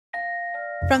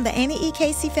From the Annie E.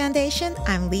 Casey Foundation,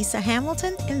 I'm Lisa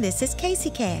Hamilton, and this is Casey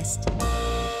Cast.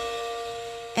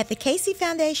 At the Casey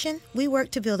Foundation, we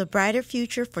work to build a brighter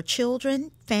future for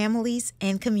children, families,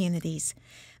 and communities.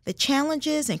 The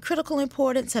challenges and critical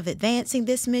importance of advancing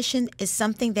this mission is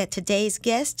something that today's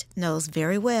guest knows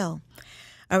very well.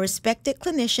 A respected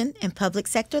clinician and public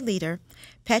sector leader,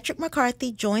 Patrick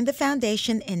McCarthy joined the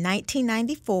foundation in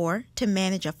 1994 to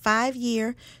manage a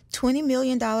 5-year, $20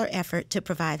 million effort to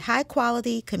provide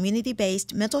high-quality,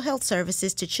 community-based mental health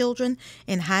services to children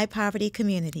in high-poverty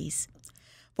communities.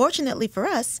 Fortunately for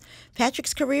us,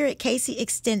 Patrick's career at Casey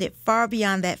extended far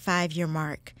beyond that 5-year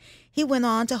mark. He went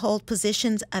on to hold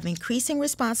positions of increasing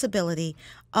responsibility,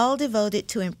 all devoted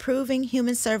to improving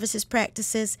human services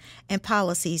practices and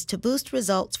policies to boost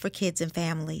results for kids and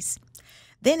families.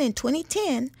 Then in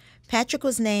 2010, Patrick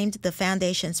was named the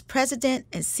Foundation's president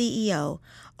and CEO,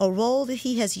 a role that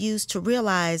he has used to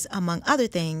realize, among other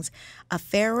things, a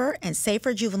fairer and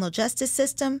safer juvenile justice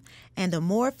system and a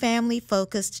more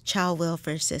family-focused child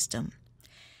welfare system.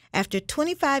 After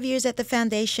 25 years at the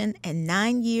Foundation and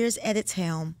 9 years at its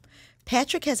helm,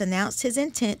 Patrick has announced his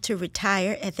intent to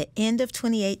retire at the end of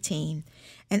 2018,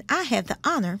 and I have the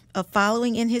honor of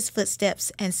following in his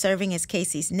footsteps and serving as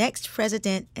Casey's next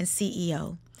president and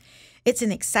CEO. It's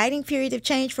an exciting period of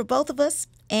change for both of us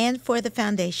and for the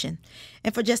Foundation.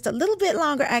 And for just a little bit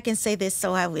longer, I can say this,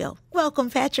 so I will. Welcome,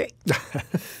 Patrick.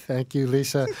 Thank you,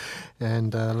 Lisa.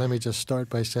 And let me just start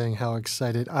by saying how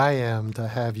excited I am to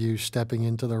have you stepping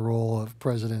into the role of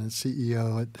president and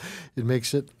CEO. It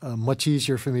makes it much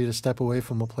easier for me to step away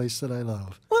from a place that I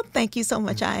love. Well, thank you so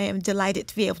much. I am delighted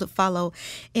to be able to follow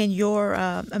in your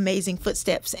amazing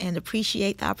footsteps and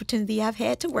appreciate the opportunity I've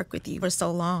had to work with you for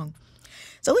so long.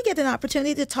 So we get an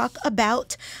opportunity to talk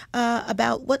about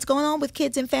what's going on with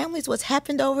kids and families, what's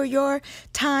happened over your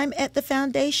time at the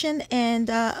Foundation, and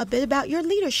a bit about your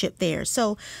leadership there.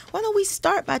 So why don't we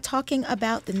start by talking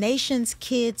about the nation's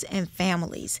kids and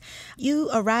families? You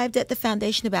arrived at the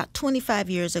Foundation about 25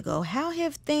 years ago. How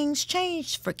have things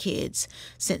changed for kids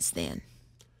since then?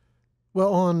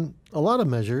 Well, on a lot of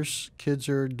measures, kids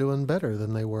are doing better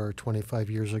than they were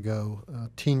 25 years ago.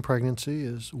 Teen pregnancy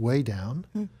is way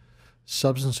down.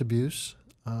 Substance abuse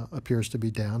appears to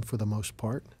be down for the most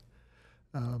part.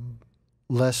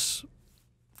 Less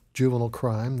juvenile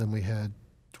crime than we had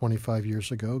 25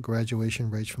 years ago. Graduation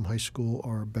rates from high school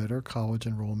are better. College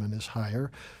enrollment is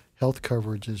higher. Health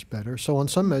coverage is better. So on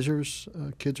some measures,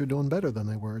 kids are doing better than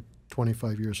they were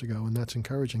 25 years ago, and that's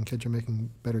encouraging. Kids are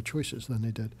making better choices than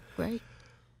they did. Right.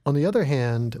 On the other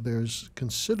hand, there's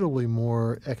considerably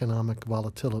more economic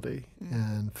volatility,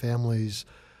 and families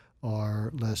are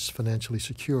less financially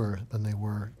secure than they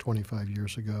were 25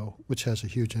 years ago, which has a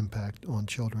huge impact on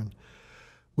children.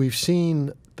 We've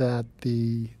seen that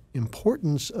the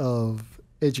importance of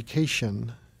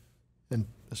education, and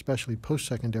especially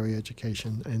post-secondary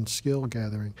education and skill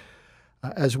gathering,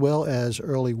 as well as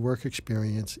early work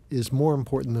experience, is more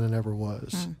important than it ever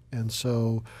was. And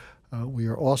so we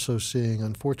are also seeing,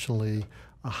 unfortunately,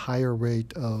 a higher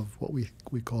rate of what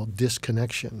we call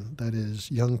disconnection. That is,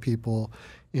 young people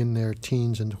in their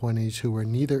teens and 20s who are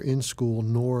neither in school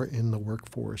nor in the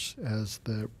workforce, as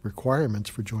the requirements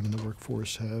for joining the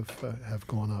workforce have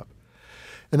gone up.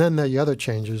 And then the other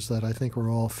changes that I think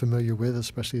we're all familiar with,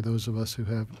 especially those of us who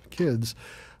have kids.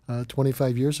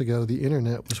 25 years ago, the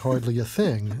internet was hardly a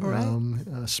thing. Right.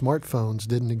 Smartphones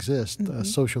didn't exist.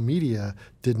 Social media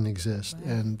didn't exist. Right.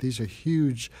 And these are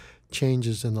huge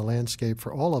changes in the landscape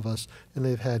for all of us, and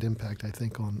they've had impact, I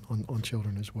think, on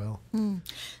children as well.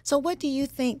 So what do you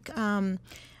think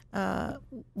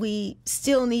we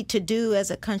still need to do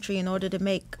as a country in order to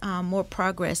make more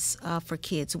progress for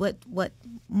kids? What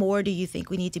more do you think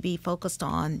we need to be focused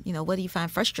on? You know, what do you find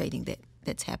frustrating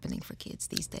that's happening for kids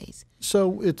these days?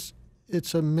 So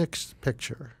it's a mixed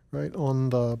picture, right? On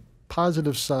the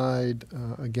positive side,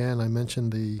 again, I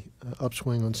mentioned the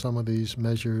upswing on some of these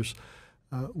measures.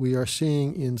 We are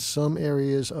seeing in some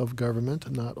areas of government,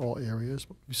 not all areas,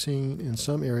 but we're seeing in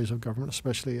some areas of government,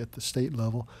 especially at the state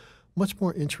level, much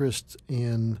more interest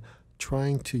in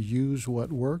trying to use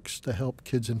what works to help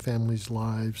kids and families'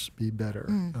 lives be better.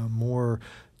 More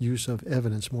use of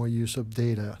evidence, more use of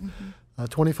data.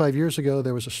 25 years ago,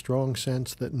 there was a strong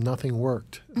sense that nothing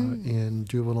worked in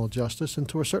juvenile justice, and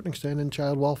to a certain extent in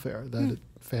child welfare, that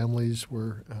families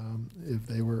were, if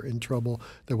they were in trouble,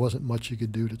 there wasn't much you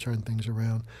could do to turn things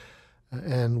around.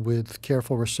 And with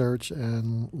careful research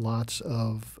and lots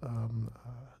of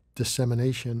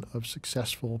dissemination of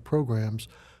successful programs,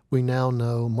 we now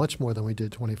know much more than we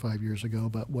did 25 years ago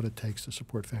about what it takes to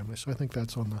support families. So I think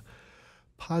that's on the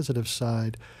positive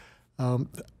side.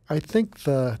 I think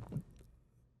the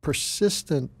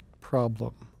persistent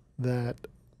problem that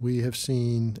we have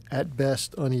seen at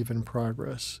best uneven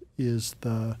progress is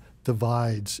the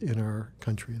divides in our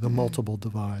country, the multiple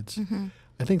divides.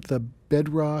 I think the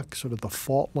bedrock, sort of the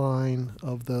fault line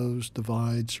of those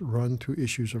divides run through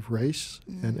issues of race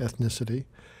and ethnicity.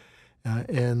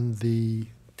 And the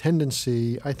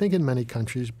tendency, I think in many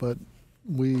countries, but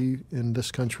we in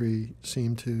this country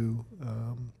seem to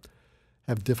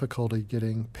have difficulty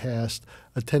getting past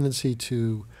a tendency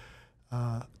to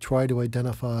try to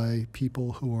identify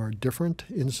people who are different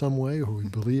in some way, who we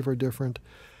believe are different,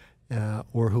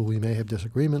 or who we may have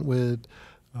disagreement with,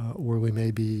 or we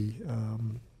may be,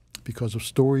 because of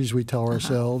stories we tell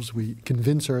ourselves, we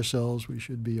convince ourselves we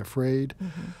should be afraid.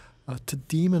 To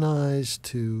demonize,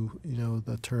 to,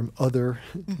 the term other,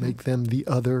 make them the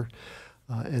other,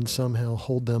 and somehow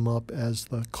hold them up as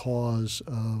the cause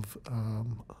of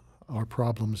our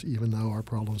problems, even though our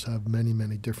problems have many,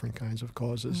 many different kinds of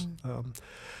causes.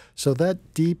 So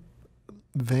that deep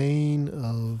vein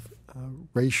of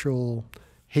racial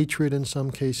hatred in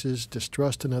some cases,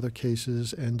 distrust in other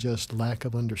cases, and just lack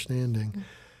of understanding,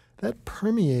 that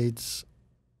permeates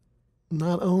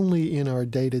not only in our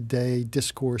day-to-day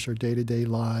discourse or day-to-day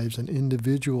lives and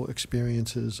individual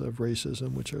experiences of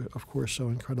racism, which are, of course, so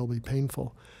incredibly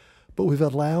painful, but we've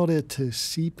allowed it to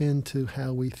seep into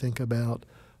how we think about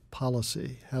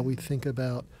policy, how we think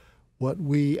about what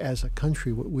we as a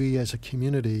country, what we as a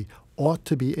community ought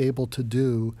to be able to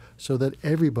do so that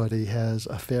everybody has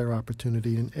a fair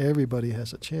opportunity and everybody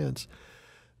has a chance.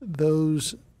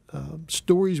 Those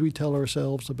stories we tell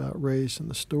ourselves about race and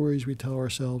the stories we tell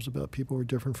ourselves about people who are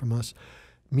different from us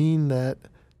mean that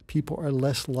people are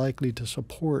less likely to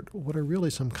support what are really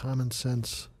some common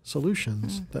sense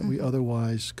solutions that we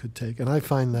otherwise could take. And I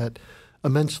find that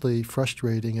immensely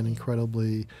frustrating and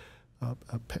incredibly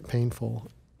painful.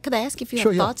 Could I ask if you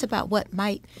have thoughts about what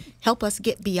might help us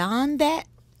get beyond that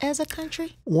as a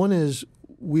country? One is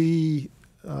we,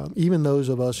 even those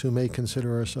of us who may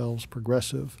consider ourselves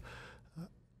progressive,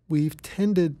 we've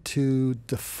tended to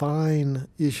define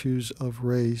issues of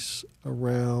race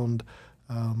around,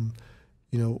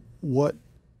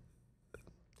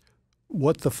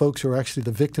 what the folks who are actually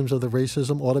the victims of the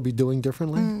racism ought to be doing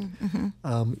differently.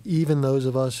 Even those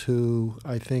of us who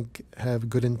I think have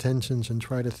good intentions and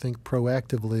try to think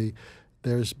proactively,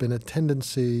 there's been a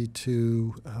tendency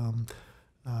to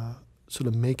sort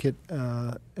of make it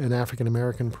an African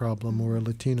American problem or a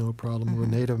Latino problem or a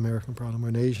Native American problem or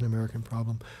an Asian American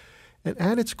problem. And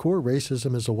at its core,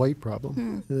 racism is a white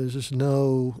problem. There's just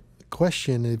no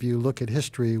question, if you look at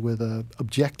history with an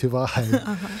objective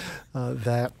eye,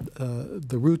 that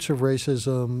the roots of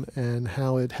racism and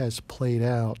how it has played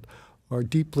out are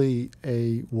deeply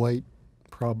a white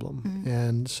problem.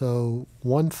 And so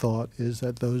one thought is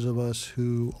that those of us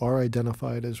who are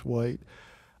identified as white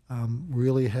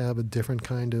really have a different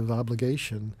kind of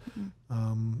obligation.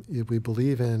 If we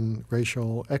believe in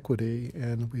racial equity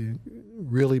and we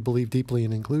really believe deeply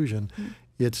in inclusion,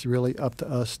 it's really up to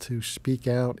us to speak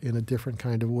out in a different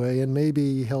kind of way and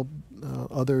maybe help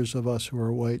others of us who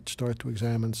are white start to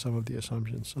examine some of the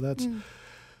assumptions. So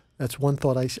that's one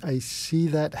thought. I see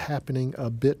that happening a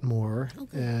bit more,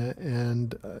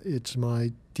 and it's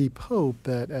my deep hope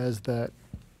that as that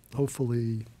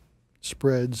hopefully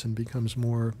spreads and becomes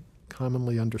more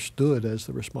commonly understood as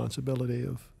the responsibility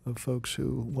of folks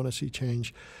who want to see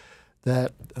change,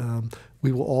 that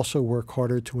we will also work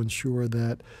harder to ensure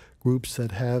that groups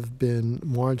that have been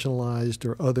marginalized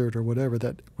or othered or whatever,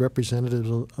 that representatives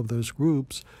of those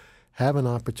groups have an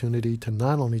opportunity to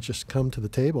not only just come to the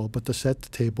table, but to set the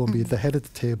table and be at the head of the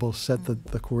table, set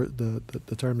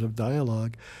the terms of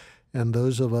dialogue. And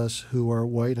those of us who are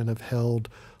white and have held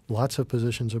lots of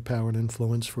positions of power and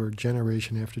influence for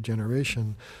generation after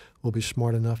generation will be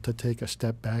smart enough to take a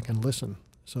step back and listen.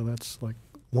 So that's like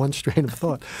one strain of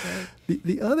thought.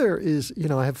 The other is,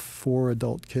 I have 4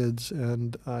 adult kids,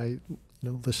 and I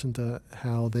listen to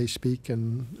how they speak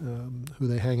and who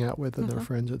they hang out with and their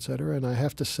friends, et cetera. And I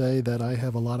have to say that I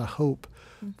have a lot of hope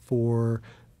for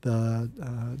the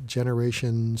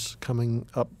generations coming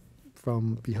up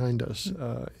from behind us.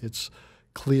 It's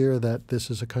clear that this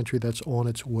is a country that's on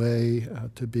its way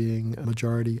to being a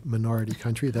majority-minority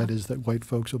country. That is, that white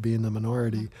folks will be in the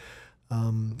minority.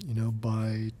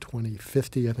 By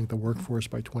 2050, I think the workforce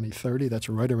by 2030, that's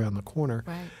right around the corner.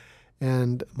 Right.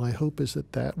 And my hope is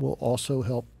that will also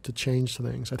help to change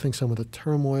things. I think some of the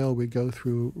turmoil we're going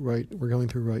through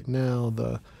right now,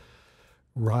 the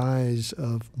rise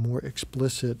of more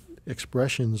explicit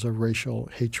expressions of racial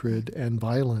hatred and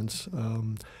violence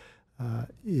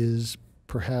is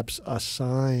perhaps a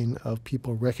sign of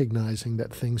people recognizing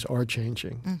that things are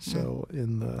changing. So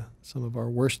in some of our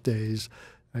worst days,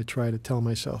 I try to tell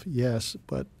myself, yes,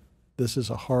 but this is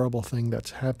a horrible thing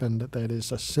that's happened that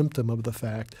is a symptom of the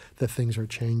fact that things are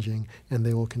changing, and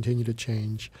they will continue to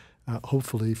change,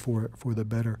 hopefully for the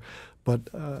better. But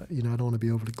I don't want to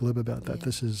be overly glib about that.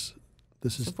 This is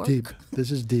deep.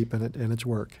 This is deep, and it's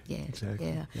work. Yeah, exactly.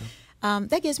 Yeah.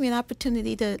 That gives me an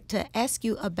opportunity to ask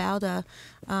you about a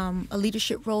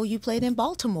leadership role you played in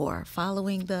Baltimore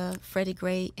following the Freddie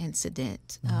Gray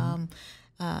incident.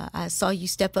 I saw you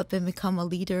step up and become a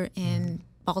leader in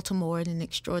Baltimore at an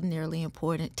extraordinarily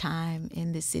important time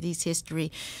in the city's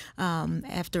history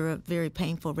after a very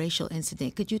painful racial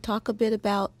incident. Could you talk a bit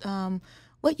about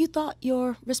what you thought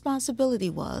your responsibility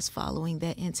was following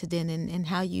that incident and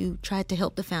how you tried to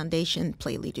help the foundation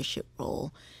play a leadership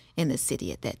role in the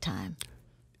city at that time?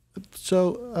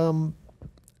 So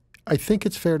I think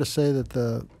it's fair to say that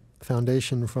the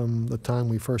foundation, from the time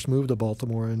we first moved to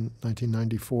Baltimore in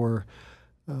 1994,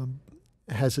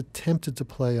 has attempted to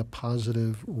play a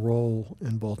positive role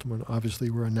in Baltimore. Obviously,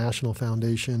 we're a national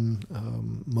foundation.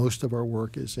 Most of our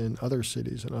work is in other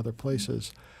cities and other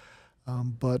places.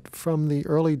 But from the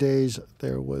early days,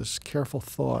 there was careful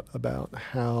thought about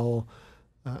how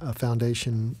a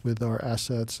foundation with our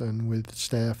assets and with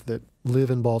staff that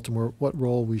live in Baltimore, what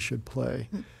role we should play.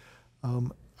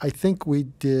 I think we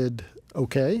did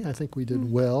okay. I think we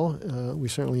did well. We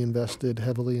certainly invested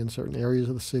heavily in certain areas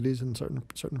of the cities and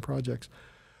certain projects.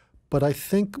 But I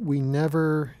think we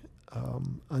never,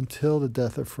 until the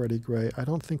death of Freddie Gray, I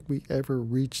don't think we ever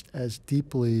reached as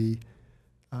deeply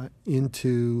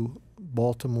into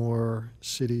Baltimore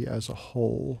City as a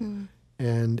whole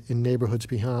and in neighborhoods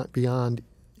beyond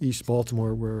East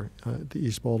Baltimore, where the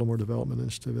East Baltimore Development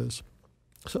Initiative is.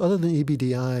 So other than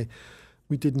EBDI,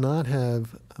 we did not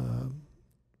have,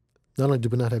 not only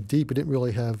did we not have deep, we didn't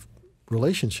really have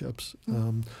relationships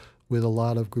with a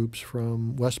lot of groups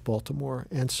from West Baltimore.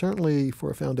 And certainly for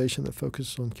a foundation that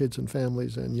focuses on kids and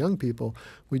families and young people,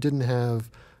 we didn't have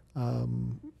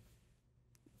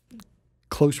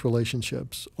close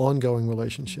relationships, ongoing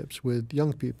relationships with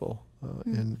young people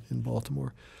in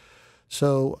Baltimore.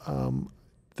 So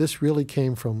this really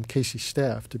came from Casey's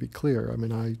staff, to be clear. I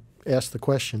mean, I asked the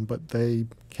question, but they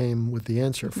came with the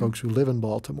answer, folks who live in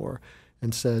Baltimore,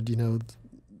 and said,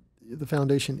 the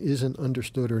foundation isn't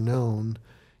understood or known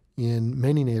in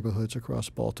many neighborhoods across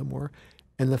Baltimore,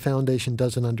 and the foundation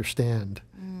doesn't understand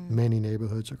many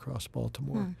neighborhoods across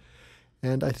Baltimore.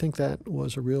 And I think that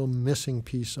was a real missing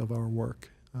piece of our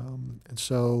work. And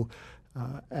so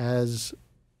as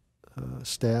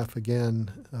staff, again,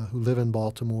 who live in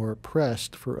Baltimore,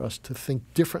 pressed for us to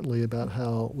think differently about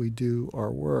how we do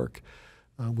our work,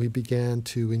 we began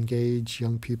to engage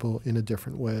young people in a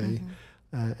different way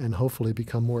and hopefully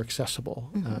become more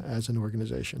accessible as an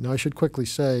organization. Now, I should quickly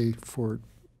say, for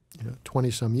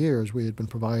 20-some years, we had been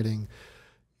providing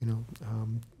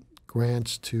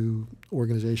grants to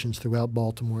organizations throughout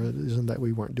Baltimore. It isn't that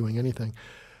we weren't doing anything.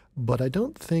 But I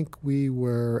don't think we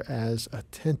were as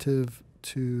attentive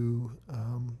to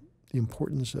the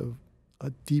importance of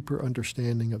a deeper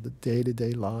understanding of the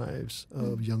day-to-day lives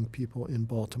of young people in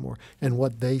Baltimore and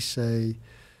what they say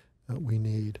we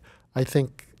need. I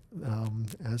think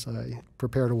as I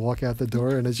prepare to walk out the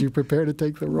door and as you prepare to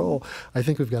take the role, I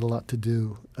think we've got a lot to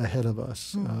do ahead of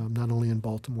us, not only in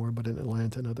Baltimore but in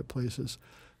Atlanta and other places,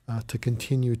 to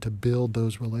continue to build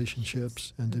those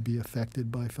relationships and to be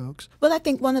affected by folks. Well, I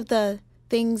think one of the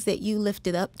things that you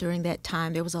lifted up during that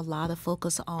time, there was a lot of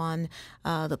focus on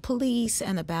the police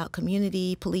and about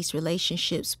community police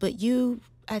relationships, but you,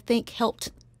 I think,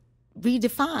 helped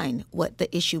redefine what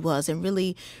the issue was and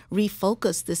really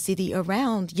refocus the city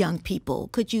around young people.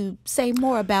 Could you say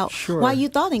more about why you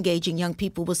thought engaging young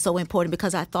people was so important?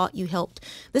 Because I thought you helped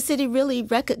the city really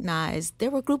recognize there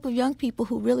were a group of young people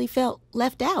who really felt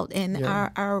left out, and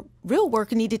our real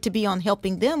work needed to be on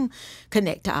helping them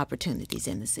connect to opportunities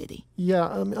in the city. Yeah,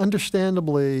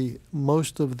 understandably,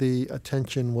 most of the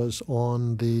attention was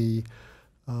on the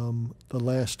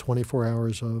last 24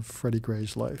 hours of Freddie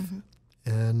Gray's life.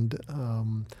 And,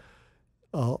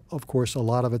 of course, a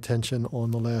lot of attention on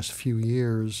the last few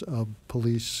years of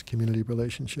police-community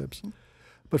relationships.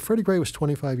 But Freddie Gray was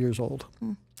 25 years old.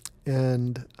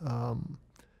 And,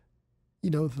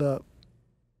 the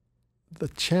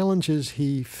challenges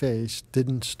he faced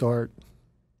didn't start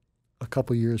a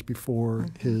couple years before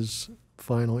his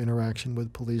final interaction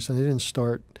with police. And they didn't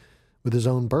start with his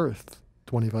own birth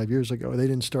 25 years ago. They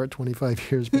didn't start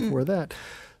 25 years before that.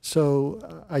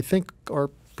 So I think our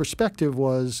perspective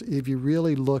was, if you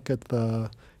really look at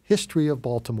the history of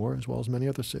Baltimore, as well as many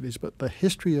other cities, but the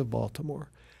history of Baltimore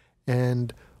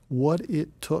and what it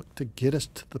took to get us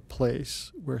to the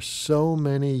place where so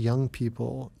many young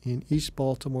people in East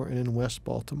Baltimore and in West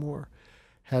Baltimore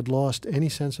had lost any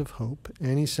sense of hope,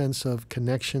 any sense of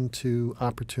connection to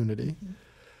opportunity,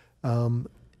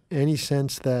 any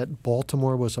sense that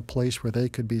Baltimore was a place where they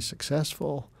could be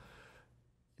successful.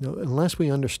 Unless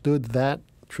we understood that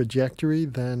trajectory,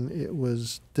 then it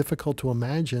was difficult to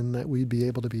imagine that we'd be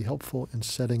able to be helpful in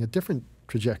setting a different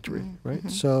trajectory,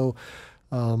 right? So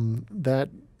that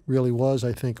really was,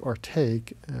 I think, our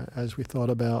take as we thought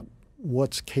about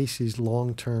what's Casey's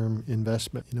long-term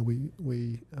investment.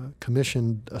 We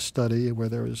commissioned a study where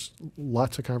there was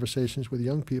lots of conversations with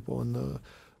young people, and the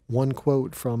one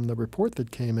quote from the report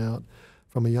that came out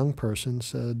from a young person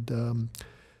said,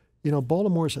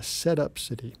 Baltimore's a set-up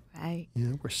city. Right.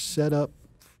 We're set up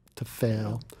to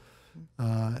fail.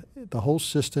 The whole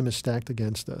system is stacked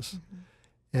against us.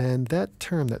 And that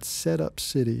term, that set-up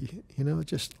city, it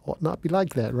just ought not be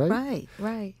like that, right? Right,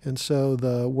 right. And so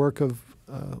the work of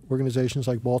organizations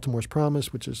like Baltimore's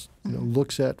Promise, which is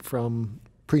looks at from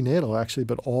prenatal actually,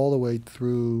 but all the way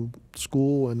through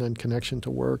school and then connection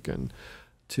to work and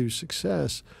to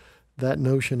success, that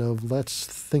notion of let's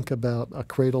think about a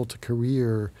cradle to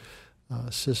career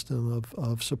system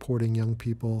of supporting young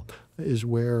people is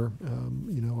where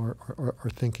our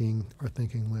thinking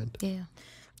went. Yeah.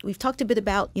 We've talked a bit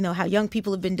about, how young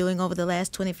people have been doing over the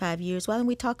last 25 years. Why don't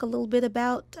we talk a little bit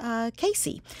about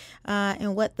Casey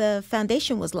and what the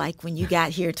foundation was like when you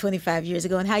got here 25 years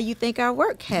ago and how you think our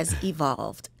work has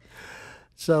evolved?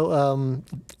 So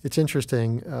it's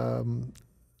interesting.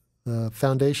 The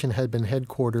foundation had been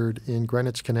headquartered in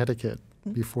Greenwich, Connecticut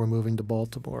before moving to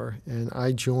Baltimore. And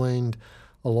I joined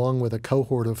along with a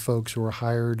cohort of folks who were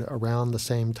hired around the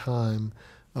same time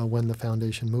when the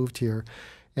foundation moved here.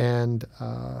 And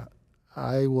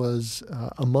I was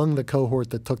among the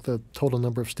cohort that took the total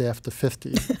number of staff to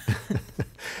 50,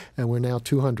 and we're now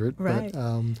 200. Right.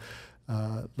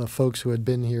 But the folks who had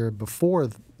been here before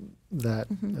that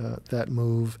that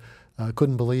move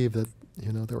couldn't believe that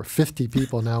there were 50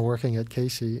 people now working at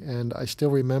Casey. And I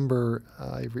still remember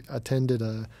I attended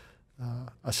a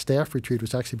staff retreat. It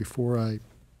was actually before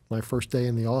my first day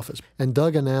in the office. And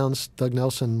Doug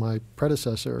Nelson, my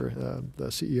predecessor, the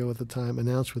CEO at the time,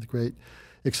 announced with great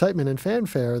excitement and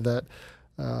fanfare that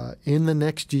in the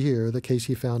next year, the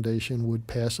Casey Foundation would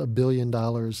pass $1 billion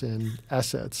in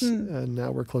assets, and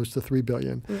now we're close to $3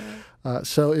 billion. Yeah.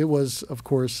 So it was, of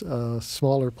course, a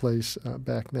smaller place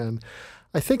back then.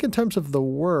 I think in terms of the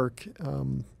work,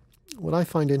 what I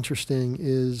find interesting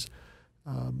is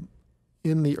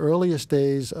in the earliest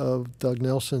days of Doug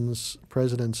Nelson's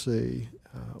presidency,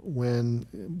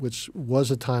 which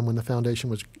was a time when the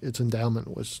foundation its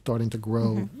endowment was starting to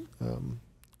grow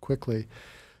quickly,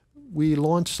 we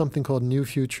launched something called New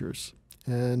Futures.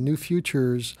 And New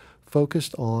Futures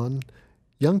focused on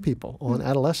young people, on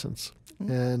adolescents,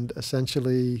 and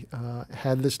essentially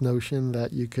had this notion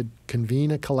that you could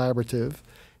convene a collaborative,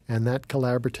 and that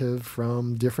collaborative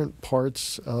from different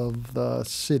parts of the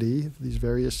city, these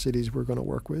various cities we're going to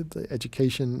work with, the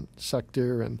education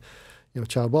sector and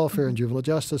child welfare and juvenile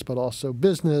justice, but also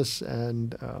business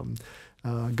and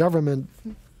government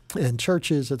and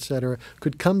churches, et cetera,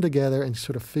 could come together and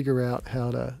sort of figure out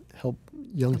how to help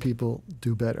young people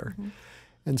do better.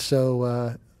 And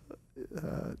so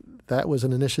that was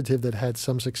an initiative that had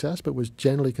some success, but was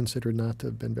generally considered not to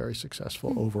have been very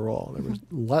successful overall. There was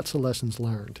lots of lessons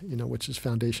learned, which is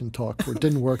foundation talk, where it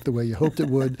didn't work the way you hoped it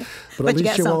would, but at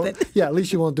least you won't. Yeah, at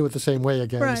least you won't do it the same way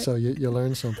again. Right. So you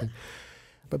learn something.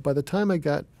 But by the time I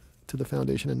got to the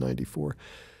foundation in '94,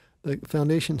 the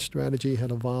foundation strategy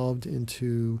had evolved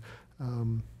into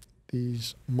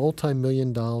these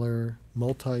multi-million-dollar,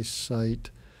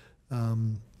 multi-site,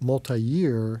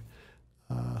 multi-year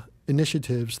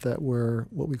initiatives that were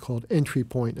what we called entry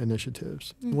point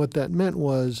initiatives. And what that meant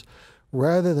was,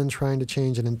 rather than trying to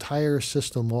change an entire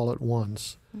system all at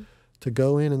once, to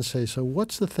go in and say, so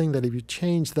what's the thing that if you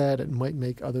change that, it might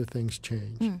make other things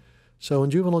change? So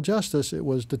in juvenile justice, it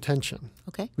was detention.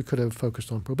 Okay. We could have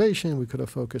focused on probation. We could have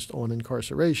focused on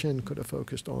incarceration. Could have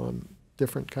focused on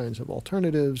different kinds of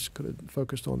alternatives. Could have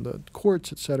focused on the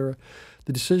courts, et cetera.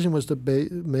 The decision was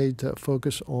made to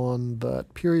focus on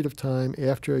that period of time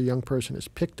after a young person is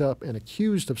picked up and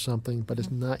accused of something but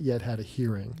has not yet had a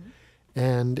hearing,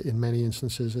 and in many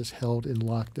instances is held in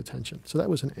locked detention. So that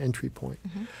was an entry point.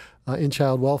 In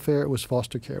child welfare, it was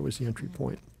foster care was the entry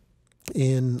point.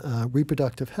 In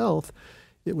reproductive health,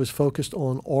 it was focused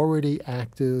on already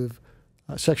active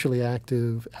sexually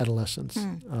active adolescents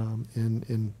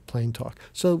in plain talk.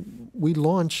 So we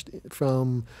launched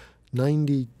from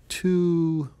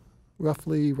 92,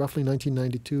 roughly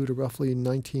 1992 to roughly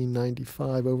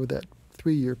 1995, over that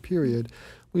 3-year period.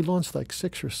 We launched like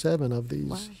 6 or 7 of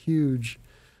these huge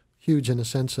in a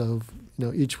sense of,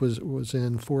 each was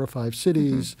in 4 or 5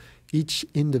 cities. Each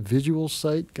individual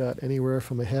site got anywhere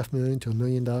from $500,000 to $1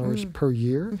 million per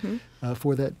year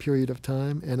for that period of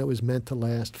time, and it was meant to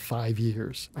last 5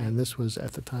 years. And this was,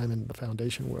 at the time in the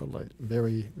foundation world, like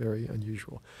very, very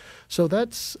unusual. So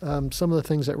that's some of the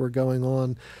things that were going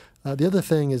on. The other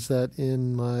thing is that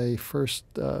in my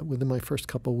within my first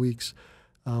couple of weeks,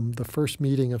 the first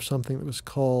meeting of something that was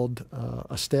called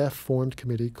a staff-formed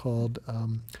committee called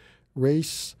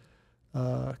Race,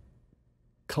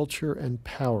 Culture and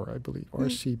Power, I believe,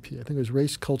 RCP. I think it was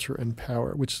Race, Culture and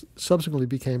Power, which subsequently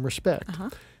became Respect.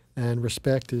 And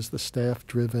Respect is the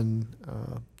staff-driven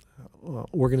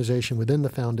organization within the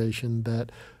foundation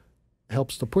that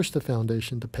helps to push the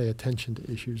foundation to pay attention to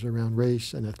issues around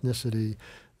race and ethnicity,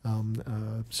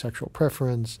 sexual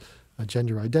preference,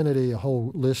 gender identity, a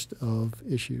whole list of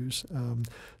issues.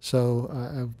 So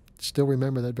I still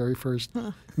remember that very first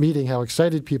meeting, how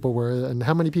excited people were and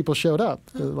how many people showed up.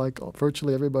 Like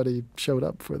virtually everybody showed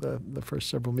up for the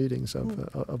first several meetings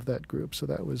of that group. So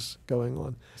that was going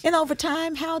on. And over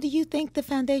time, how do you think the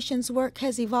foundation's work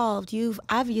has evolved? You've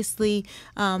obviously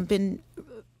been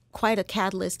quite a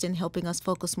catalyst in helping us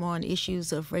focus more on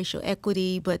issues of racial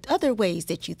equity, but other ways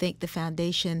that you think the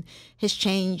foundation has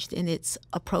changed in its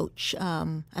approach.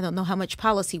 I don't know how much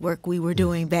policy work we were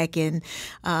doing back in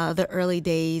the early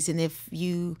days, and if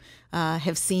you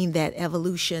have seen that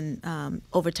evolution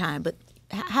over time, but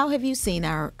how have you seen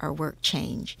our work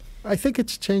change? I think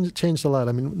it's changed a lot.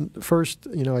 I mean, first,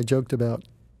 I joked about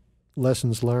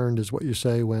lessons learned is what you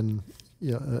say when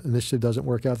an initiative doesn't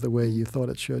work out the way you thought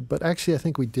it should. But actually, I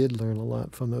think we did learn a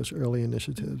lot from those early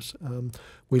initiatives.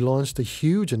 We launched a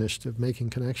huge initiative, Making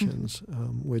Connections,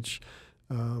 which,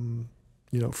 from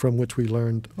which we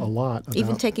learned a lot about.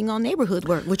 Even taking on neighborhood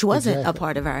work, which wasn't a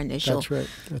part of our initial That's right.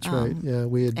 That's right. Yeah,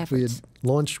 we had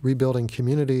launched Rebuilding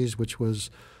Communities, which was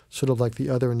sort of like the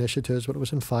other initiatives, but it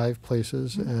was in 5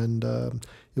 places. And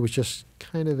it was just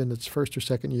kind of in its first or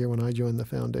second year when I joined the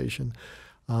foundation.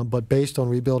 But based on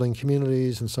Rebuilding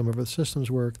Communities and some of the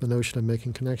systems work, the notion of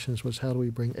Making Connections was how do we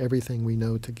bring everything we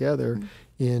know together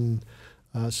in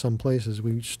some places.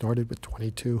 We started with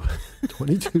 22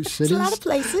 cities. It's a lot of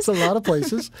places. It's a lot of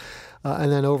places. And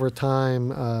then over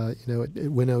time, it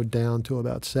winnowed down to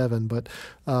about 7. But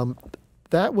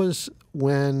that was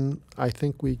when I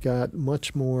think we got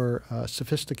much more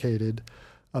sophisticated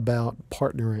about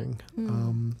partnering,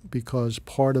 because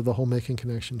part of the whole Making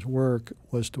Connections work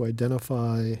was to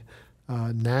identify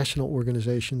national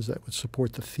organizations that would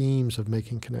support the themes of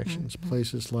Making Connections,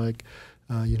 places like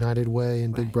United Way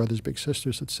and Big Brothers Big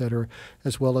Sisters, et cetera,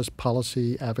 as well as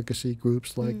policy advocacy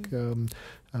groups like,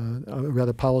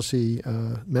 policy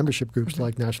membership groups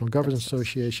like National Governors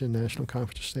Association, National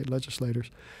Conference of State Legislators.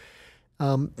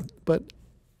 But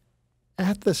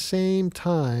at the same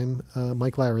time,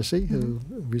 Mike Laracy, who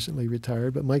recently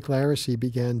retired, but Mike Laracy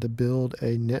began to build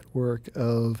a network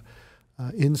of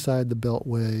inside the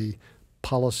Beltway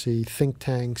policy think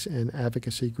tanks and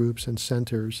advocacy groups and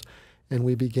centers. And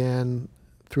we began,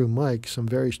 through Mike, some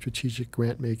very strategic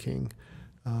grant making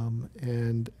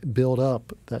and build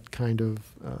up that kind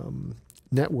of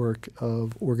network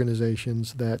of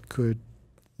organizations that could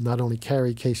not only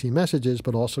carry Casey messages,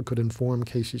 but also could inform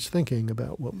Casey's thinking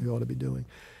about what we ought to be doing,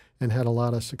 and had a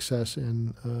lot of success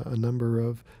in a number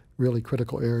of really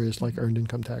critical areas like earned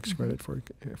income tax credit,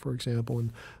 for example,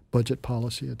 and budget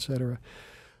policy, et cetera.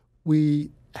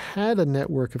 We had a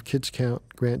network of Kids Count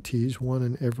grantees, 1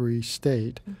 in every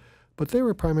state, but they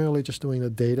were primarily just doing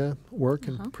the data work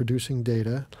and producing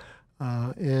data.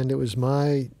 And it was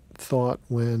my thought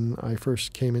when I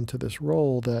first came into this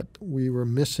role that we were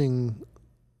missing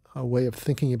a way of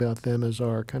thinking about them as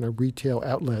our kind of retail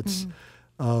outlets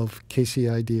of Casey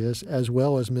ideas, as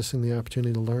well as missing the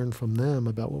opportunity to learn from them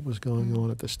about what was going on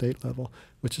at the state level,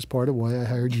 which is part of why I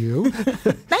hired you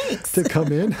Thanks. to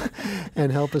come in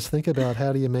and help us think about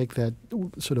how do you make that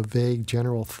sort of vague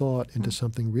general thought into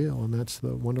something real. And that's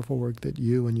the wonderful work that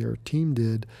you and your team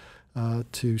did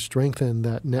to strengthen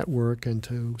that network and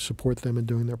to support them in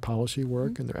doing their policy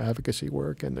work and their advocacy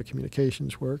work and their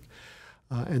communications work.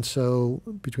 And so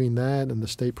between that and the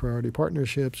state priority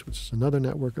partnerships, which is another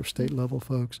network of state-level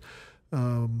folks,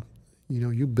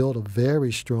 you build a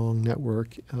very strong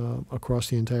network across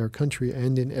the entire country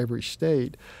and in every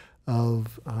state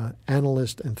of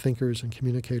analysts and thinkers and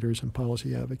communicators and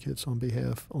policy advocates on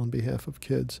behalf of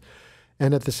kids.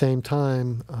 And at the same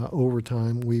time, over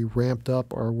time, we ramped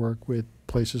up our work with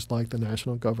places like the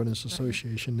National Governance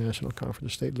Association, National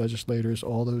Conference of State Legislators,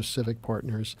 all those civic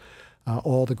partners,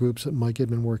 all the groups that Mike had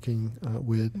been working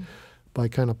with. By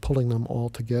kind of pulling them all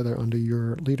together under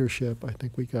your leadership, I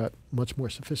think we got much more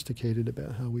sophisticated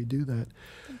about how we do that.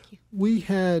 Thank you. We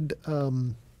had,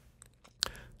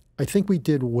 I think we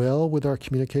did well with our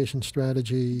communication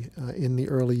strategy in the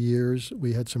early years.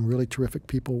 We had some really terrific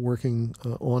people working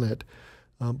on it,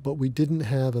 but we didn't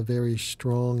have a very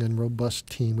strong and robust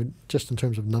team, just in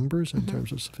terms of numbers, in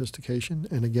terms of sophistication.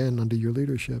 And again, under your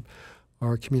leadership,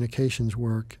 our communications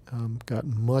work got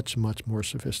much, much more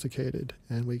sophisticated,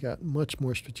 and we got much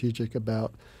more strategic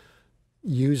about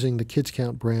using the Kids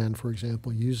Count brand, for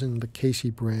example, using the Casey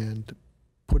brand,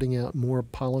 putting out more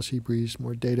policy briefs,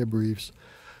 more data briefs,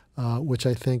 which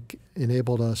I think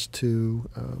enabled us to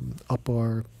up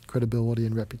our credibility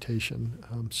and reputation,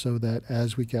 so that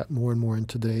as we got more and more in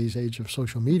today's age of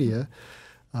social media,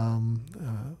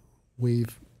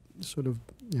 we've sort of,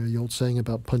 the old saying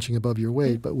about punching above your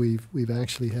weight, but we've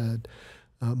actually had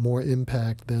more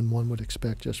impact than one would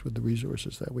expect just with the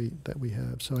resources that we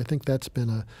have. So I think that's been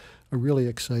a really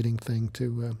exciting thing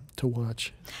to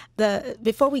watch.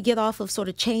 Before we get off of sort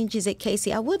of changes at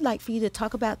Casey, I would like for you to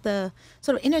talk about the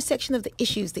sort of intersection of the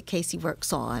issues that Casey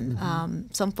works on.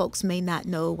 Some folks may not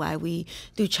know why we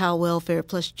do child welfare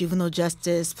plus juvenile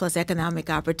justice plus economic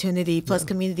opportunity plus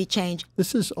community change.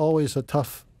 This is always a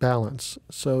tough balance.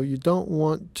 So you don't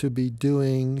want to be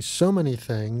doing so many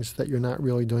things that you're not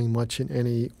really doing much in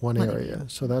any one area.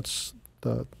 So that's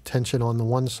the tension on the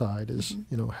one side is,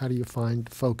 how do you find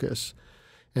focus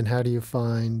and how do you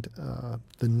find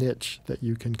the niche that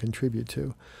you can contribute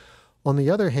to? On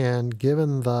the other hand,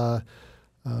 given the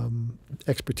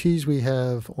expertise we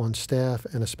have on staff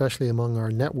and especially among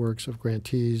our networks of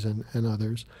grantees and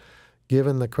others,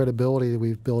 given the credibility that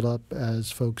we've built up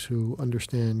as folks who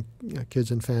understand kids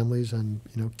and families and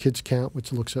Kids Count,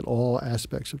 which looks at all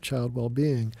aspects of child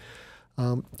well-being,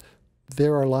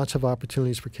 there are lots of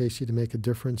opportunities for Casey to make a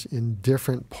difference in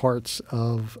different parts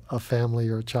of a family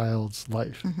or a child's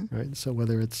life, right? So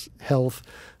whether it's health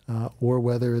or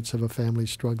whether it's of a family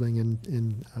struggling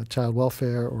in child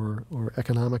welfare or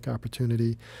economic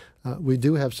opportunity, we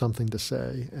do have something to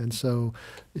say. And so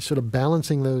sort of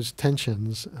balancing those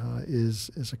tensions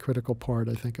is a critical part,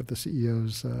 I think, of the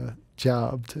CEO's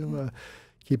job to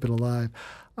keep it alive.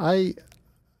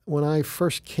 When I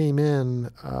first came in,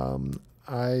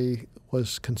 I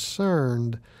was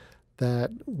concerned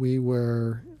that we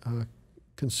were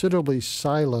considerably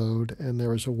siloed, and there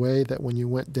was a way that when you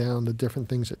went down the different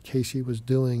things that Casey was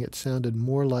doing, it sounded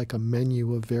more like a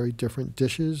menu of very different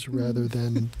dishes rather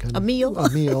than kind of a meal,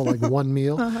 like one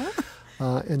meal.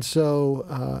 And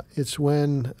so it's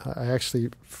when I actually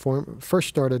first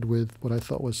started with what I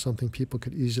thought was something people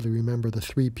could easily remember, the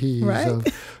 3 Ps of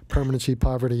permanency,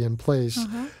 poverty, and place.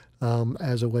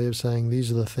 As a way of saying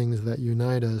these are the things that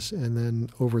unite us, and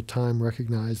then over time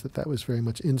recognize that was very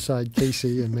much inside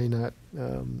Casey and may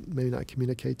not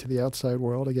communicate to the outside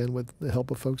world, again with the help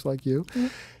of folks like you.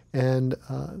 And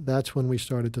that's when we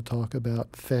started to talk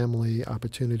about family,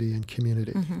 opportunity, and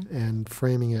community, and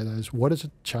framing it as, what does a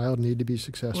child need to be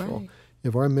successful?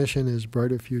 If our mission is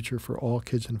brighter future for all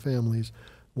kids and families,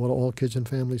 what do all kids and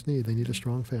families need? They need a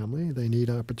strong family, they need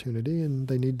opportunity, and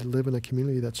they need to live in a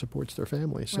community that supports their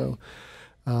family. So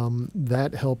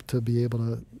that helped to be able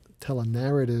to tell a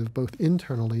narrative both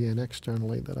internally and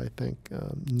externally that I think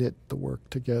knit the work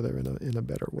together in a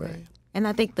better way. And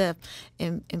I think the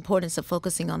importance of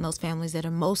focusing on those families that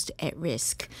are most at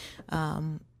risk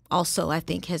also, I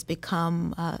think, has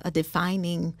become a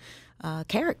defining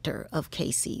character of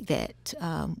Casey, that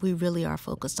we really are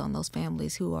focused on those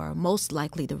families who are most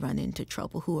likely to run into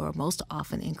trouble, who are most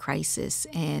often in crisis.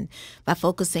 And by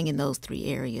focusing in those 3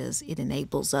 areas, it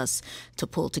enables us to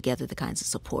pull together the kinds of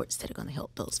supports that are going to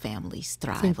help those families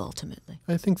thrive ultimately.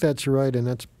 I think that's right, and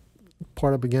that's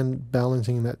part of, again,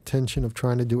 balancing that tension of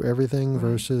trying to do everything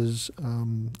versus,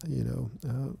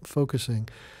 focusing.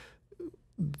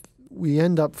 We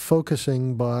end up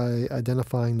focusing by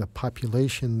identifying the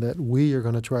population that we are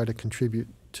going to try to contribute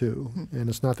to. And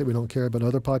it's not that we don't care about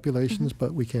other populations,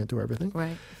 but we can't do everything.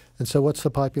 And so what's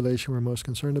the population we're most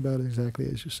concerned about? Exactly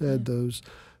as you said, those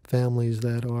families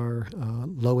that are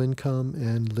low income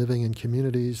and living in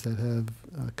communities that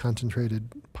have concentrated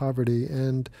poverty,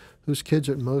 and whose kids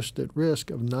are most at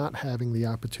risk of not having the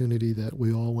opportunity that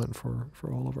we all want for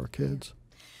all of our kids.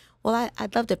 Well,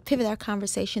 I'd love to pivot our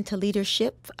conversation to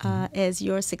leadership. As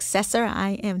your successor,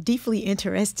 I am deeply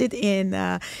interested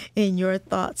in your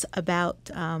thoughts about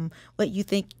what you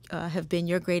think have been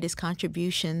your greatest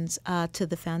contributions to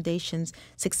the foundation's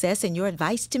success, and your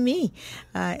advice to me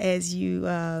as you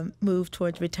move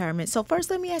towards retirement. So first,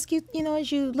 let me ask you,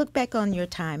 as you look back on your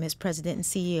time as president and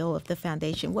CEO of the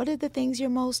foundation, what are the things you're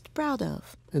most proud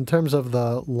of? In terms of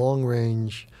the long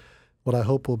range, what I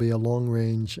hope will be a long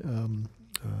range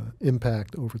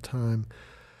impact over time.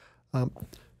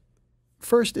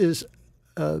 First is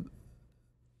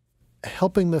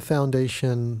helping the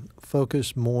foundation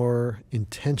focus more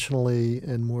intentionally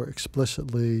and more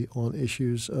explicitly on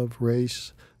issues of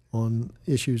race, on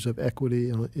issues of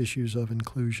equity, on issues of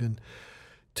inclusion.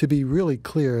 To be really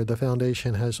clear, the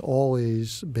foundation has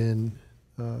always been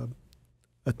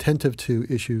attentive to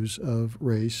issues of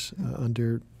race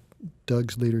under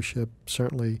Doug's leadership,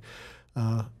 certainly.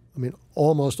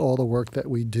 Almost all the work that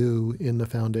we do in the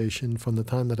foundation from the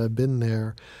time that I've been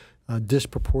there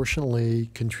disproportionately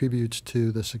contributes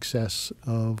to the success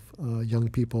of young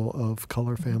people of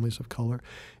color, families of color,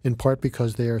 in part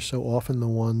because they are so often the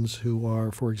ones who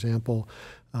are, for example,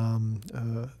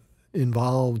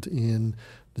 involved in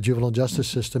the juvenile justice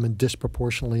system and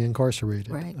disproportionately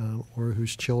incarcerated, right. Or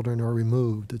whose children are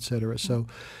removed, et cetera. So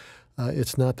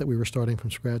it's not that we were starting from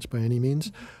scratch by any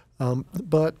means.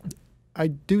 But I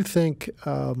do think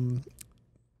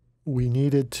we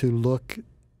needed to look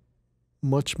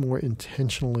much more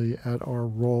intentionally at our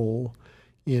role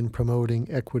in promoting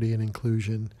equity and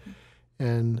inclusion.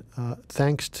 And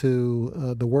thanks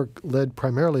to the work led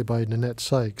primarily by Nanette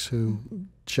Sykes, who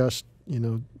just,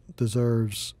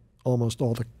 deserves almost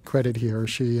all the credit here,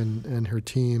 she and her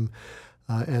team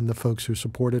and the folks who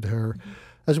supported her,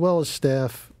 as well as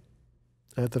staff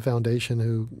at the foundation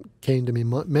who came to me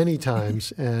many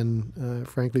times and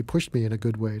frankly pushed me in a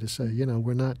good way to say,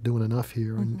 we're not doing enough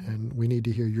here and we need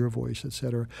to hear your voice, et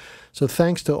cetera. So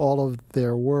thanks to all of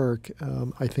their work,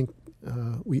 I think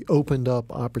we opened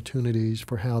up opportunities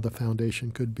for how the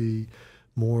foundation could be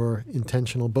more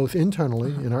intentional, both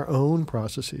internally in our own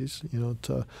processes,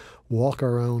 to walk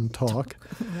our own talk,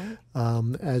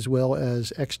 as well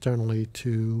as externally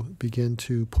to begin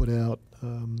to put out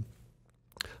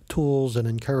tools and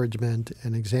encouragement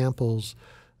and examples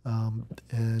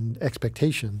and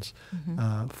expectations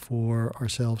for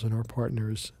ourselves and our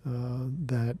partners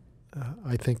that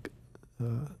I think,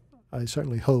 I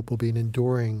certainly hope will be an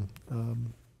enduring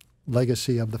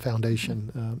legacy of the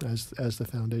foundation as the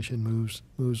foundation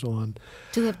moves on.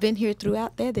 To have been here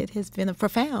throughout that, it has been a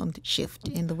profound shift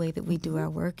in the way that we do our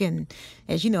work. And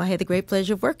as you know, I had the great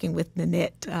pleasure of working with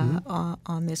Nanette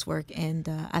on this work, and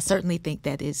I certainly think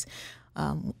that is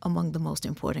among the most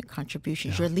important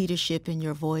contributions. Your leadership and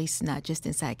your voice, not just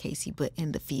inside Casey, but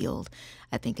in the field,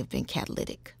 I think have been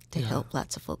catalytic to help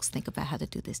lots of folks think about how to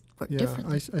do this work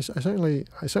differently.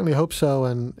 I certainly hope so.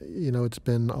 And, it's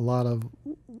been a lot of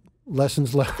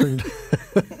lessons learned.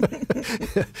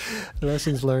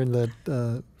 Lessons learned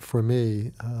that for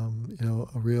me, a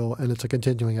real, and it's a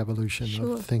continuing evolution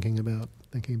of thinking about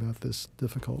this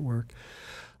difficult work.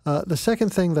 The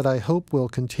second thing that I hope will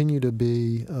continue to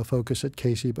be a focus at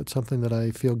Casey, but something that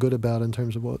I feel good about in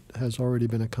terms of what has already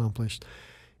been accomplished,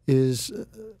 is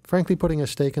frankly putting a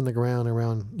stake in the ground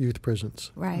around youth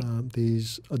prisons. Right.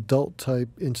 These adult-type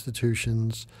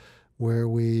institutions where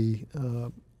we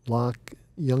lock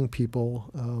young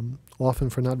people, often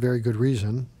for not very good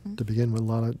reason, to begin with, a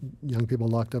lot of young people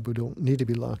locked up who don't need to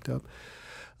be locked up.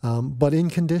 But in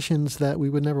conditions that we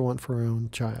would never want for our own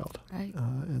child. Right.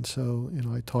 And so,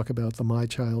 I talk about the My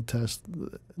Child test.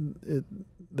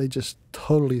 They just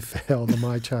totally fail the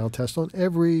My Child test on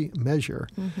every measure.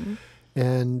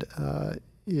 And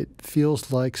it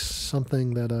feels like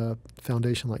something that a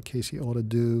foundation like Casey ought to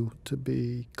do to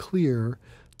be clear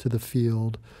to the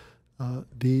field.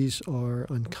 These are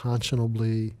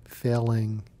unconscionably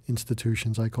failing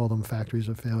institutions. I call them factories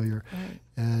of failure. Right.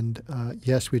 And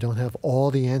yes, we don't have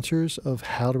all the answers of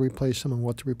how to replace them and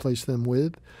what to replace them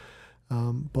with.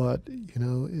 But,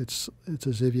 it's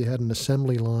as if you had an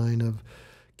assembly line of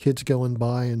kids going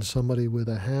by and somebody with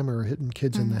a hammer hitting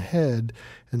kids in the head,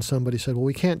 and somebody said, well,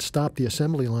 we can't stop the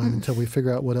assembly line until we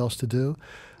figure out what else to do.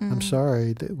 I'm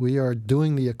sorry, we are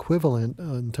doing the equivalent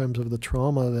in terms of the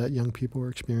trauma that young people are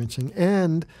experiencing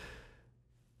and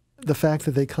the fact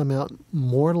that they come out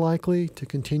more likely to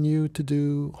continue to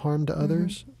do harm to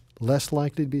others. less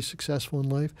likely to be successful in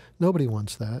life. Nobody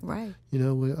wants that. Right.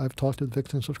 I've talked to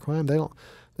victims of crime. They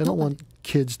don't want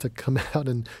kids to come out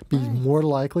and be Right. more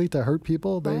likely to hurt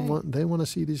people. They Right. want to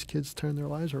see these kids turn their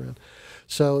lives around.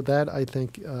 So that, I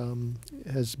think,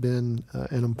 has been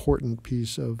an important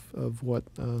piece of what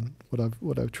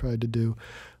I've tried to do.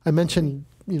 I mentioned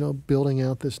building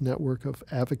out this network of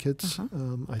advocates.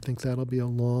 I think that'll be a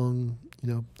long,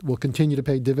 will continue to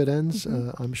pay dividends.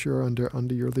 I'm sure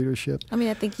under your leadership. I mean,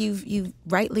 I think you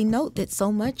rightly note that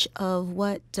so much of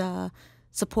what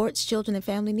supports children and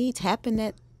family needs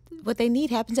what they need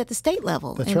happens at the state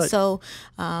level. That's and right. So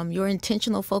your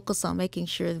intentional focus on making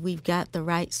sure that we've got the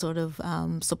right sort of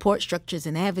support structures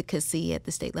and advocacy at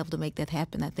the state level to make that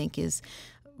happen, I think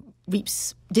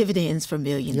reaps dividends for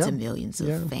millions and millions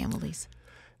of families.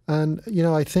 And,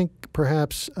 I think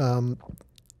perhaps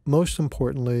most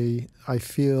importantly, I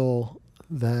feel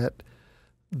that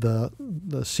the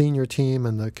senior team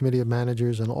and the committee of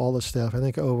managers and all the staff, I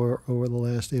think over the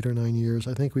last 8 or 9 years,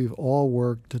 I think we've all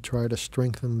worked to try to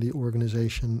strengthen the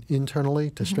organization internally,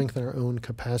 to strengthen our own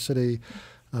capacity,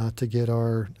 to get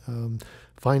our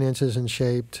finances in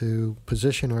shape, to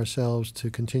position ourselves to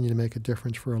continue to make a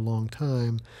difference for a long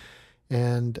time.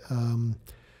 And,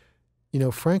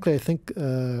 frankly, I think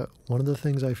one of the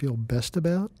things I feel best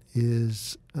about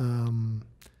is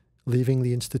leaving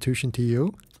the institution to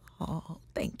you. Oh,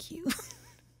 thank you.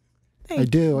 I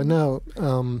do. No,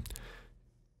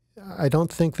 I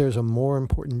don't think there's a more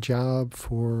important job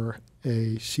for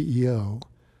a CEO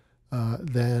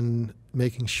than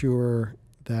making sure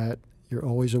that you're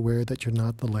always aware that you're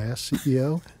not the last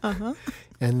CEO,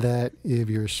 and that if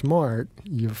you're smart,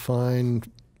 you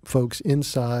find folks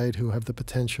inside who have the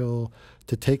potential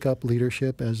to take up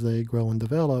leadership as they grow and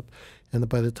develop, and that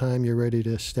by the time you're ready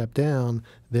to step down,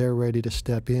 they're ready to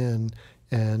step in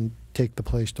and take the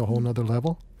place to a whole nother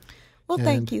level. Well,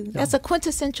 thank you. That's a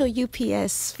quintessential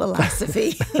UPS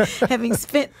philosophy. Having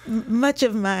spent much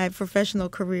of my professional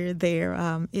career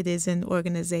there, it is an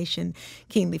organization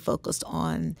keenly focused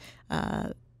on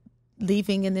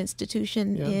leaving an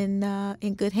institution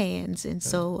in good hands. And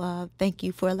so thank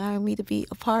you for allowing me to be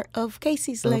a part of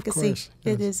Casey's legacy. Of course,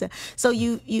 It is. So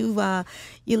you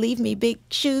leave me big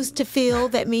shoes to fill.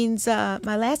 That means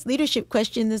my last leadership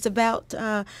question is about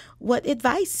what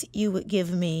advice you would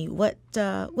give me. What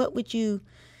would you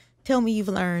tell me you've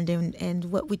learned, and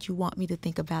what would you want me to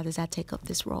think about as I take up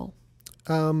this role?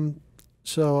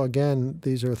 So again,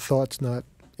 these are thoughts, not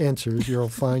answers. You'll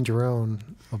find your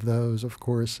own of those, of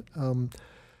course.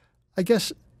 I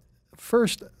guess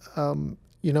first,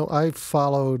 I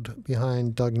followed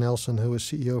behind Doug Nelson, who was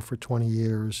CEO for 20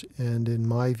 years, and in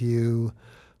my view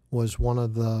was one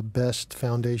of the best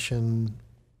foundation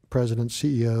president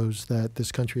CEOs that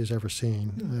this country has ever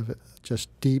seen. I have just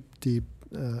deep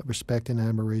respect and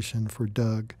admiration for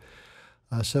Doug.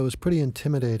 So it was pretty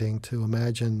intimidating to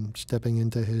imagine stepping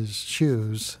into his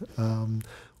shoes,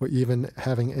 or even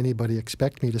having anybody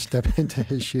expect me to step into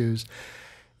his shoes.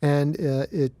 And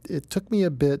it took me a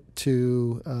bit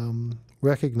to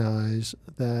recognize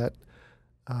that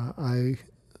I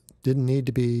didn't need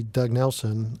to be Doug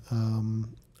Nelson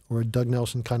or a Doug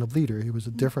Nelson kind of leader. He was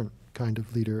a different kind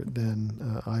of leader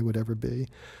than I would ever be.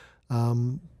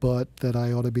 But that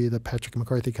I ought to be the Patrick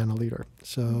McCarthy kind of leader.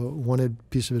 So one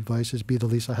piece of advice is be the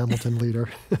Lisa Hamilton leader.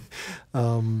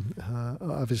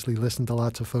 Obviously listen to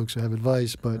lots of folks who have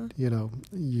advice, but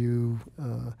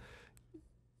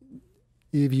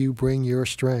if you bring your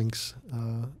strengths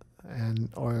and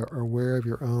are aware of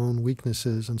your own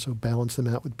weaknesses and so balance them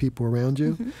out with people around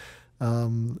you,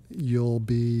 you'll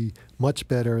be much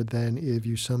better than if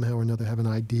you somehow or another have an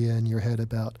idea in your head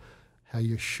about how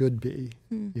you should be,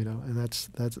 and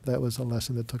that was a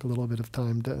lesson that took a little bit of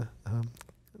time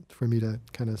for me to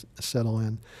kind of settle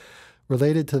in.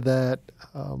 Related to that,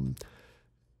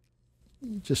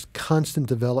 just constant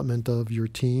development of your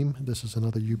team. This is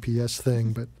another UPS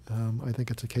thing, but I think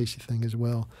it's a Casey thing as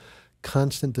well.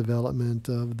 Constant development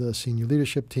of the senior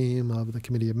leadership team, of the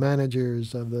committee of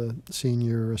managers, of the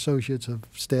senior associates, of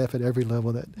staff at every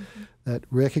level, that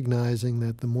recognizing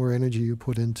that the more energy you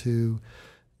put into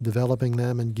developing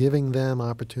them and giving them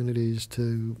opportunities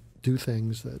to do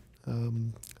things that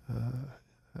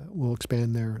will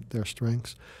expand their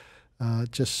strengths,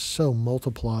 just so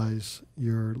multiplies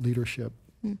your leadership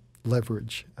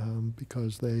leverage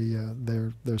because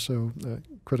they're so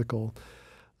critical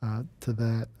to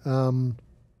that. And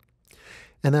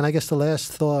then I guess the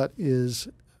last thought is,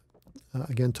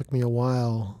 again, took me a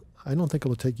while. I don't think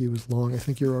it'll take you as long. I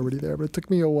think you're already there, but it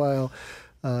took me a while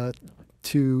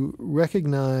to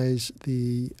recognize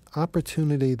the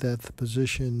opportunity that the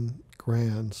position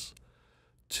grants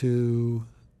to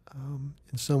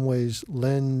in some ways,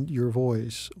 lend your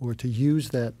voice or to use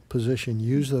that position,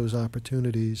 use those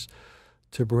opportunities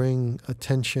to bring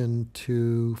attention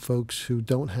to folks who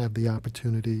don't have the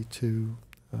opportunity to,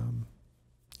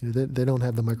 they don't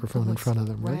have the microphone in front of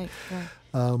them, right?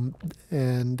 Right.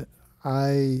 And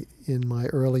I, in my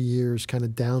early years, kind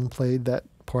of downplayed that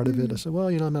part of it. I said, well,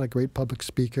 I'm not a great public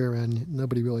speaker, and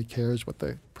nobody really cares what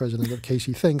the president of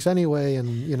Casey thinks anyway,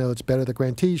 and, it's better the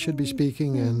grantees should be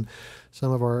speaking, and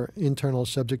some of our internal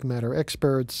subject matter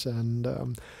experts,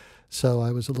 and so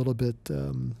I was a little bit,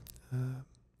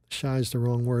 shy is the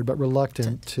wrong word, but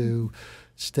reluctant to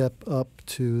step up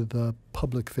to the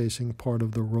public-facing part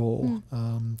of the role.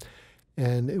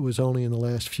 And it was only in the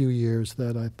last few years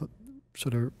that I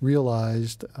sort of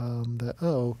realized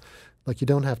that, like you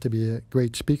don't have to be a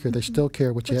great speaker. They still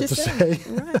care what you have to say.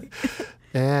 Right.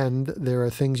 And there are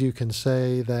things you can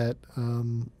say that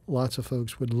lots of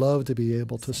folks would love to be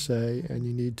able to say, and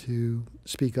you need to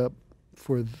speak up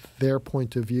for their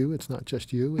point of view. It's not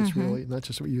just you. It's really not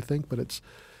just what you think, but it's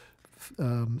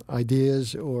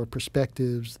ideas or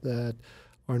perspectives that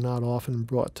are not often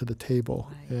brought to the table.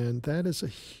 Right. And that is a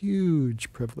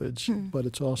huge privilege, but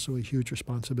it's also a huge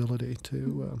responsibility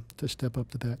to step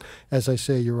up to that. As I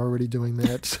say, you're already doing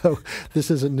that, so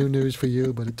this isn't new news for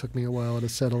you, but it took me a while to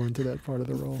settle into that part of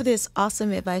the role. For this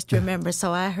awesome advice to remember.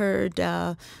 So I heard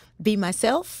be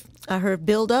myself, I heard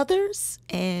build others,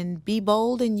 and be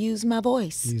bold and use my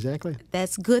voice. Exactly.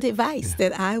 That's good advice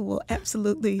that I will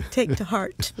absolutely take to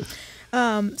heart.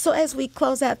 So as we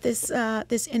close out this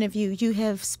interview, you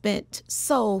have spent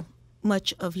so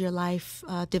much of your life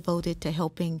devoted to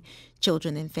helping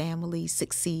children and families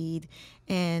succeed,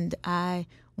 and I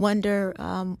wonder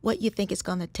what you think it's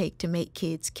going to take to make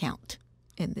kids count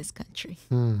in this country.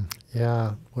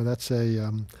 Yeah, well, that's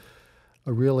a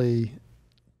really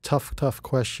tough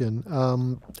question.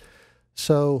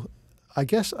 So I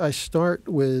guess I start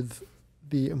with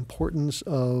the importance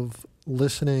of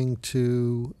listening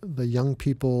to the young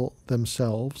people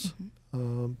themselves,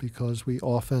 because we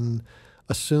often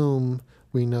assume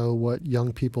we know what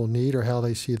young people need or how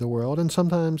they see the world. And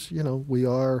sometimes, we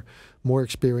are more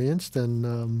experienced,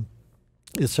 and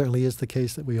it certainly is the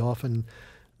case that we often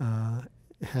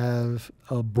have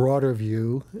a broader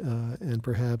view and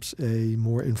perhaps a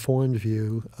more informed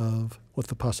view of what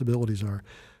the possibilities are.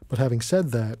 But having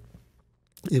said that,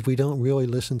 if we don't really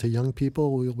listen to young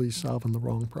people, we'll be solving the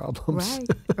wrong problems.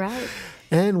 Right.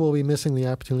 And we'll be missing the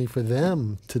opportunity for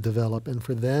them to develop and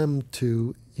for them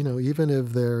to, even if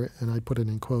they're, and I put it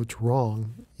in quotes,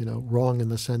 wrong, wrong in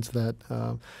the sense that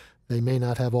they may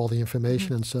not have all the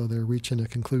information, and so they're reaching a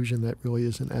conclusion that really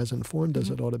isn't as informed as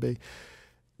it ought to be.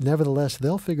 Nevertheless,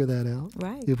 they'll figure that out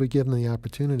if we give them the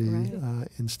opportunity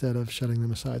instead of shutting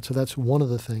them aside. So that's one of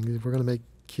the things. If we're going to make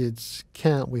kids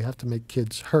count, we have to make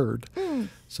kids heard.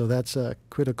 So that's a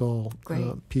critical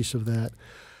piece of that.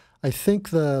 I think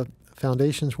the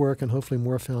foundation's work, and hopefully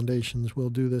more foundations will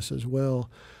do this as well,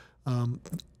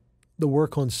 the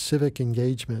work on civic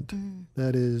engagement,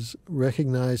 that is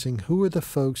recognizing who are the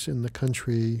folks in the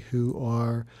country who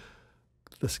are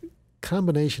the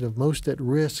combination of most at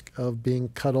risk of being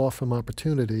cut off from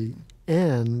opportunity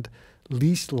and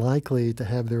least likely to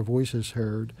have their voices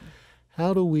heard.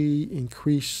 How do we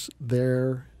increase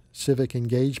their civic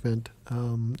engagement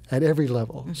at every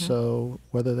level? So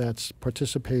whether that's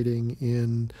participating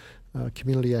in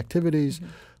community activities,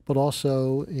 but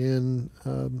also in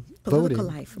political voting.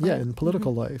 Life. Right? Yeah, in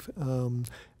political life.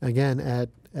 Again, at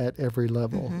every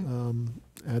level,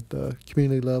 at the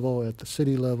community level, at the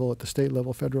city level, at the state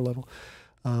level, federal level.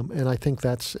 And I think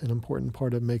that's an important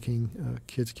part of making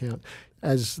kids count.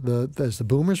 As the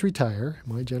boomers retire,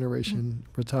 my generation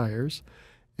retires,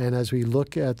 and as we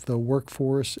look at the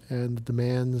workforce and the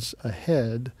demands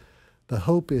ahead, the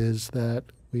hope is that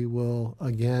we will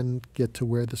again get to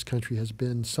where this country has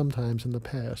been sometimes in the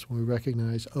past, when we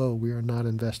recognize, we are not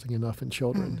investing enough in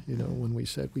children. When we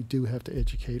said we do have to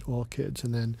educate all kids,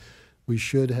 and then we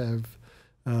should have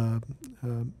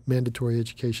mandatory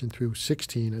education through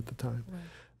 16 at the time.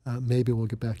 Maybe we'll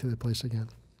get back to that place again.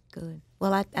 Good.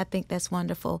 Well, I think that's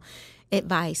wonderful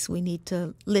advice. We need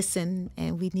to listen,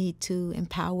 and we need to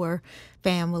empower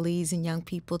families and young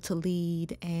people to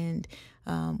lead, and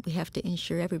we have to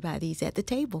ensure everybody's at the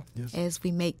table as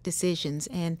we make decisions.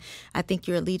 And I think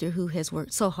you're a leader who has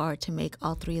worked so hard to make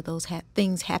all three of those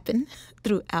things happen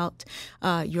throughout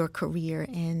your career.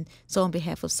 And so on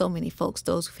behalf of so many folks,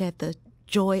 those who've had the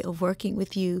joy of working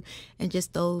with you, and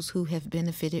just those who have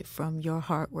benefited from your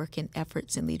hard work and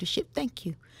efforts and leadership, thank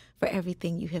you for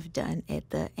everything you have done at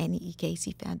the Annie E.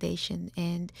 Casey Foundation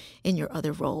and in your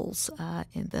other roles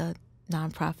in the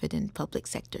nonprofit and public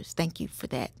sectors. Thank you for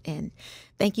that. And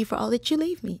thank you for all that you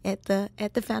leave me at the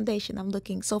foundation. I'm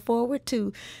looking so forward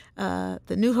to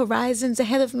the new horizons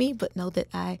ahead of me, but know that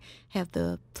I have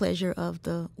the pleasure of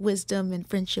the wisdom and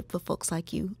friendship of folks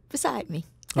like you beside me.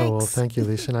 Thanks. Oh, well, thank you,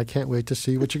 Lisa, and I can't wait to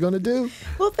see what you're going to do.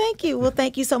 Well, thank you. Well,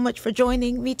 thank you so much for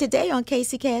joining me today on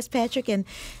Casey Cast, Patrick, and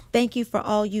thank you for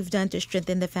all you've done to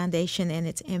strengthen the foundation and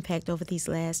its impact over these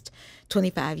last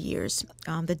 25 years.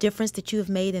 The difference that you have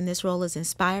made in this role is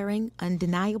inspiring,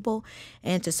 undeniable,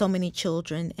 and to so many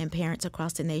children and parents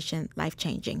across the nation,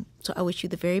 life-changing. So I wish you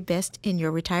the very best in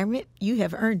your retirement. You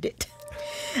have earned it.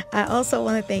 I also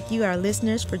want to thank you, our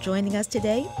listeners, for joining us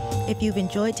today. If you've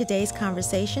enjoyed today's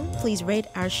conversation, please rate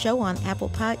our show on Apple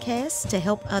Podcasts to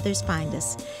help others find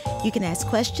us. You can ask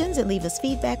questions and leave us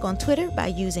feedback on Twitter by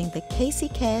using the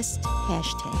CaseyCast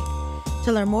hashtag.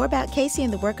 To learn more about Casey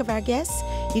and the work of our guests,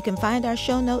 you can find our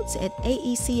show notes at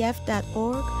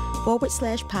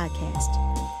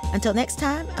aecf.org/podcast. Until next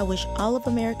time, I wish all of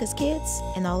America's kids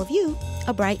and all of you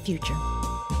a bright future.